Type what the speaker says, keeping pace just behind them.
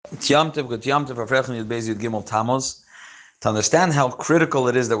Tiyamtiv, good Tiyamtiv, Afrechem Yud Beis Yud Gimel Tammuz. To understand how critical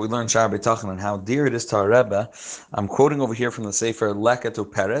it is that we learn Sha'ar B'Tachon and how dear it is to our Rebbe, I'm quoting over here from the Sefer Leket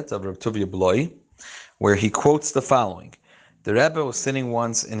Uperet of Rav Tuvia Bloy, where he quotes the following. The Rebbe was sitting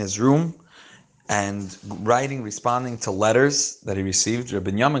once in his room and responding to letters that he received.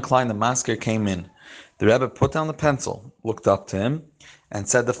 Rabbi Binyamin Klein, the masker, came in. The Rebbe put down the pencil, looked up to him, and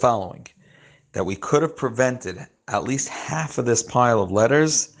said the following, that we could have prevented at least half of this pile of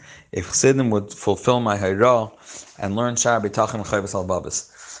letters if Chassidim would fulfill my Hayrah and learn Sha'ar B'Tachon and Chayvus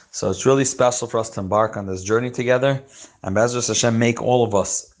al-Babas. So it's really special for us to embark on this journey together, and Be'ezras Hashem make all of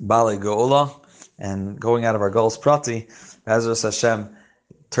us Balei Geula, and going out of our goals Prati, Be'ezras Hashem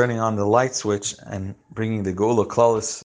turning on the light switch and bringing the Geula Klalis